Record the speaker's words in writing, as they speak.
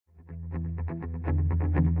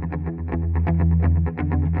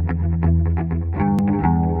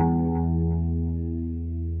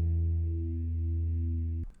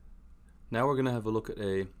Now we're going to have a look at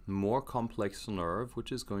a more complex nerve,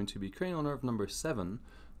 which is going to be cranial nerve number 7,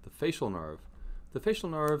 the facial nerve. The facial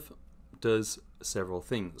nerve does several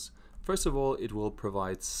things. First of all, it will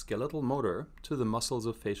provide skeletal motor to the muscles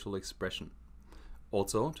of facial expression,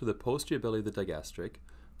 also to the posterior belly of the digastric,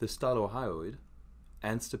 the stylohyoid,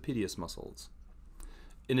 and stapedius muscles.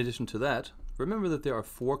 In addition to that, remember that there are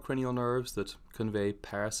 4 cranial nerves that convey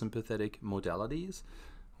parasympathetic modalities.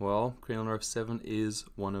 Well, cranial nerve 7 is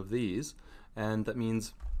one of these, and that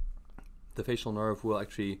means the facial nerve will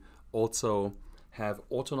actually also have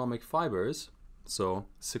autonomic fibers, so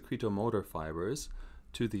secretomotor fibers,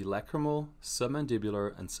 to the lacrimal,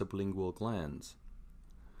 submandibular, and sublingual glands.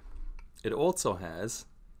 It also has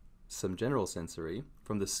some general sensory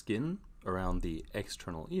from the skin around the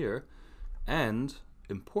external ear, and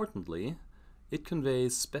importantly, it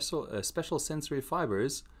conveys special sensory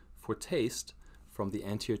fibers for taste from the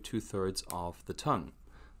anterior 2/3 of the tongue.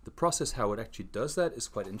 The process how it actually does that is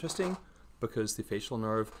quite interesting, because the facial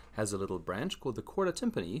nerve has a little branch called the chorda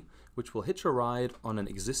tympani, which will hitch a ride on an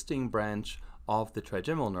existing branch of the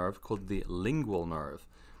trigeminal nerve called the lingual nerve.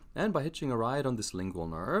 And by hitching a ride on this lingual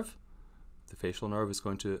nerve, the facial nerve is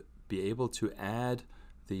going to be able to add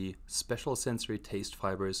the special sensory taste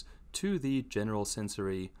fibers to the general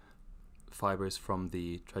sensory fibers from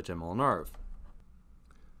the trigeminal nerve.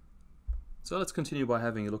 So let's continue by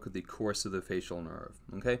having a look at the course of the facial nerve.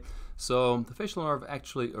 Okay, so the facial nerve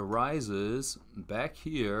actually arises back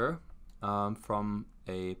here from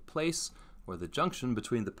a place or the junction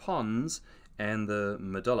between the pons and the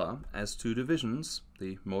medulla as 2 divisions,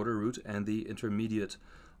 the motor root and the intermediate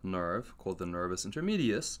nerve called the nervus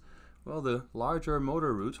intermedius. Well, the larger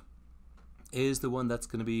motor root is the one that's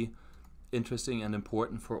going to be interesting and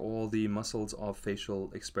important for all the muscles of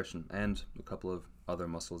facial expression and a couple of other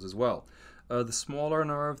muscles as well. The smaller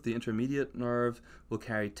nerve, the intermediate nerve, will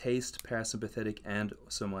carry taste, parasympathetic, and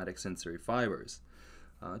somatic sensory fibers.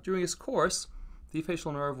 During its course, the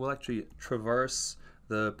facial nerve will actually traverse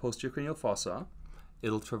the posterior cranial fossa.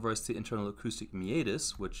 It'll traverse the internal acoustic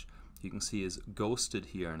meatus, which you can see is ghosted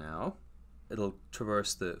here now. It'll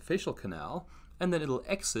traverse the facial canal, and then it'll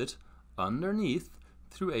exit underneath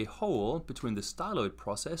through a hole between the styloid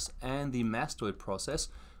process and the mastoid process,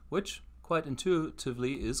 which quite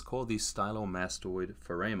intuitively is called the stylomastoid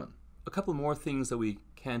foramen. A couple more things that we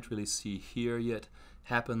can't really see here yet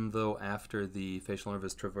happen though after the facial nerve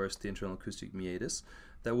has traversed the internal acoustic meatus.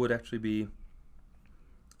 That would actually be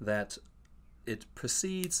that it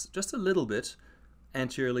proceeds just a little bit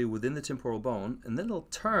anteriorly within the temporal bone, and then it'll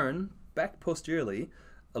turn back posteriorly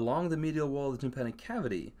along the medial wall of the tympanic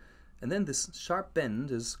cavity. And then this sharp bend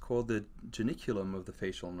is called the geniculum of the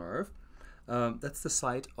facial nerve. That's the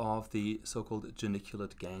site of the so-called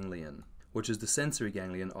geniculate ganglion, which is the sensory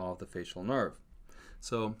ganglion of the facial nerve.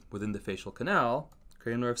 So within the facial canal,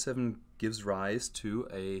 cranial nerve 7 gives rise to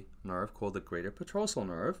a nerve called the greater petrosal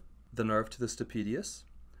nerve, the nerve to the stapedius,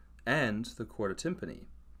 and the chorda tympani.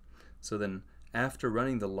 So then, after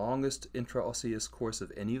running the longest intraosseous course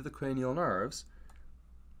of any of the cranial nerves,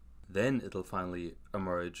 then it'll finally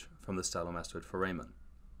emerge from the stylomastoid foramen.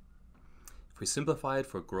 If we simplify it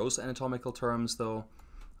for gross anatomical terms though,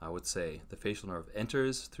 I would say the facial nerve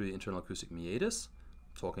enters through the internal acoustic meatus,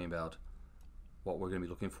 talking about what we're going to be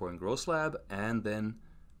looking for in gross lab, and then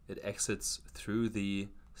it exits through the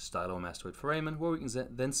stylomastoid foramen, where we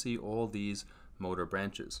can then see all these motor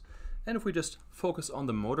branches. And if we just focus on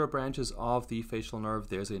the motor branches of the facial nerve,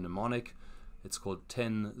 there's a mnemonic. It's called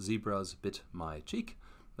 10 zebras bit my cheek.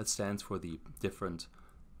 That stands for the different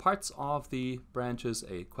parts of the branches,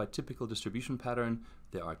 a quite typical distribution pattern.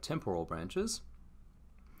 There are temporal branches,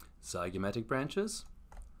 zygomatic branches,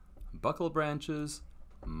 buccal branches,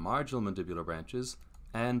 marginal mandibular branches,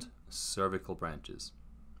 and cervical branches.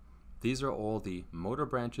 These are all the motor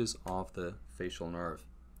branches of the facial nerve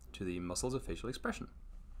to the muscles of facial expression.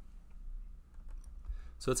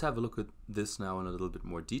 So let's have a look at this now in a little bit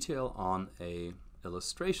more detail on an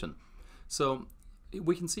illustration. So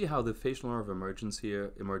we can see how the facial nerve emerges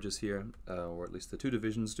here, or at least the 2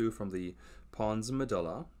 divisions do, from the pons and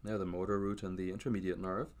medulla, the motor root and the intermediate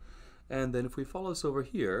nerve. And then if we follow this over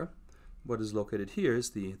here, what is located here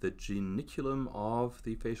is the geniculum of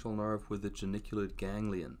the facial nerve with the geniculate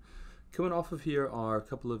ganglion. Coming off of here are a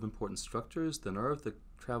couple of important structures. The nerve that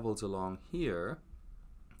travels along here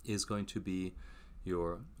is going to be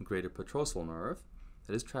your greater petrosal nerve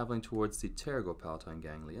that is traveling towards the pterygopalatine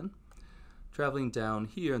ganglion. Traveling down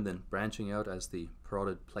here and then branching out as the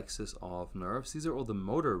parotid plexus of nerves. These are all the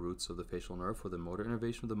motor roots of the facial nerve for the motor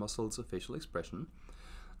innervation of the muscles of facial expression.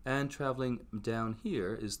 And traveling down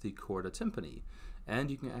here is the chorda tympani. And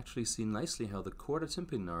you can actually see nicely how the chorda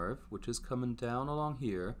tympani nerve, which is coming down along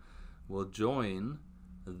here, will join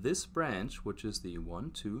this branch, which is the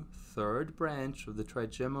third branch of the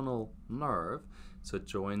trigeminal nerve. So it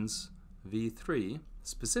joins V3.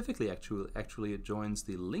 Specifically, actually it joins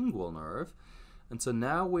the lingual nerve. And so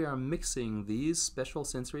now we are mixing these special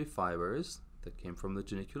sensory fibers that came from the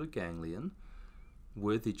genicular ganglion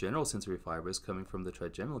with the general sensory fibers coming from the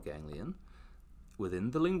trigeminal ganglion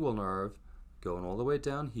within the lingual nerve, going all the way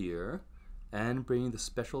down here and bringing the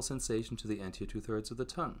special sensation to the anterior 2/3 of the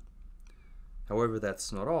tongue. However,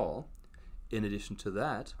 that's not all. In addition to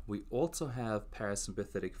that, we also have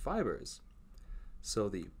parasympathetic fibers. So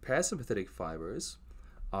the parasympathetic fibers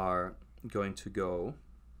are going to go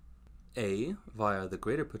via the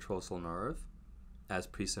greater petrosal nerve as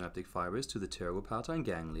presynaptic fibers to the pterygopalatine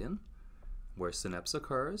ganglion, where synapse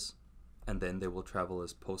occurs, and then they will travel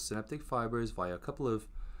as postsynaptic fibers via a couple of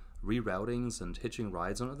reroutings and hitching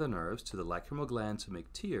rides on other nerves to the lacrimal gland to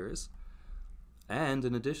make tears. And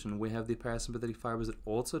in addition, we have the parasympathetic fibers that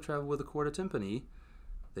also travel with the chorda tympani.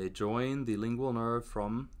 They join the lingual nerve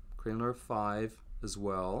from cranial nerve 5 as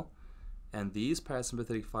well, and these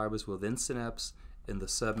parasympathetic fibers will then synapse in the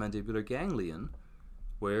submandibular ganglion,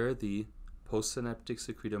 where the postsynaptic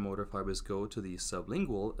secretomotor fibers go to the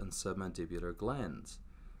sublingual and submandibular glands.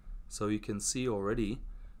 So you can see already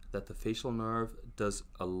that the facial nerve does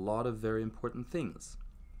a lot of very important things.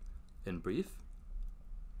 In brief,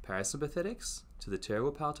 parasympathetics to the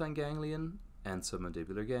pterygopalatine ganglion and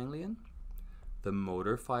submandibular ganglion, the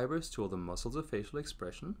motor fibers to all the muscles of facial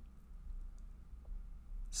expression,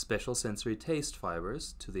 special sensory taste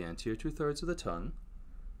fibers to the anterior 2/3 of the tongue,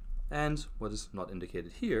 and what is not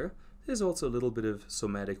indicated here, there's also a little bit of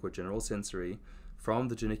somatic or general sensory from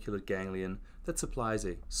the genicular ganglion that supplies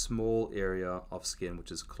a small area of skin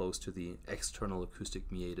which is close to the external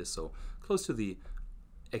acoustic meatus, so close to the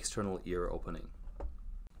external ear opening.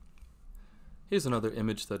 Here's another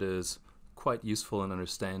image that is quite useful in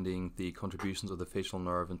understanding the contributions of the facial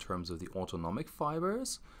nerve in terms of the autonomic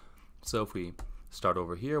fibers. So if we start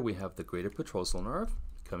over here, we have the greater petrosal nerve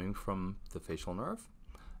coming from the facial nerve,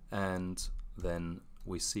 and then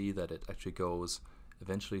we see that it actually goes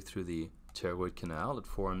eventually through the pterygoid canal. It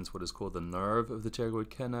forms what is called the nerve of the pterygoid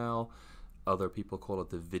canal. Other people call it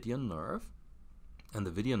the Vidian nerve. And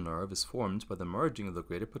the Vidian nerve is formed by the merging of the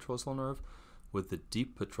greater petrosal nerve with the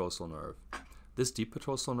deep petrosal nerve. This deep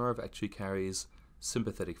petrosal nerve actually carries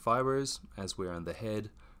sympathetic fibers, as we are in the head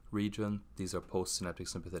region. These are postsynaptic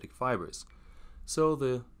sympathetic fibers. So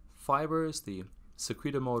the fibers, the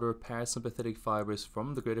secretomotor parasympathetic fibers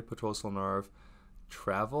from the greater petrosal nerve,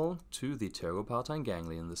 travel to the pterygopalatine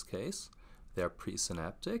ganglion in this case. They are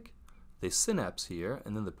presynaptic. They synapse here,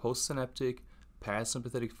 and then the postsynaptic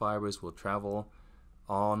parasympathetic fibers will travel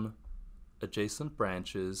on adjacent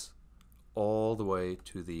branches all the way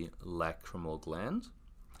to the lacrimal gland,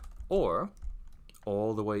 or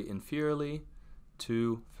all the way inferiorly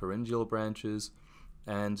to pharyngeal branches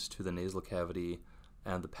and to the nasal cavity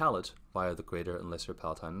and the palate via the greater and lesser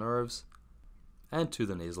palatine nerves, and to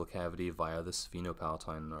the nasal cavity via the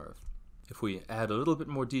sphenopalatine nerve. If we add a little bit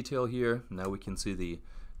more detail here, now we can see the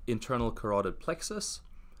internal carotid plexus,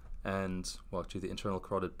 and well, actually the internal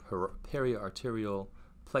carotid periarterial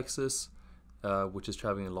plexus, which is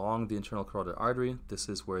traveling along the internal carotid artery. This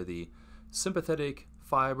is where the sympathetic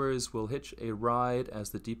fibers will hitch a ride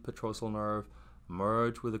as the deep petrosal nerve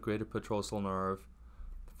merge with the greater petrosal nerve,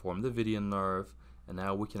 form the Vidian nerve, and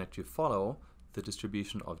now we can actually follow the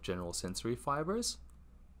distribution of general sensory fibers.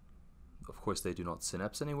 Of course, they do not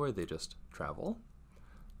synapse anywhere, they just travel.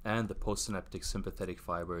 And the postsynaptic sympathetic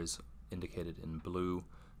fibers indicated in blue,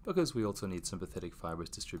 because we also need sympathetic fibers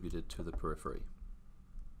distributed to the periphery.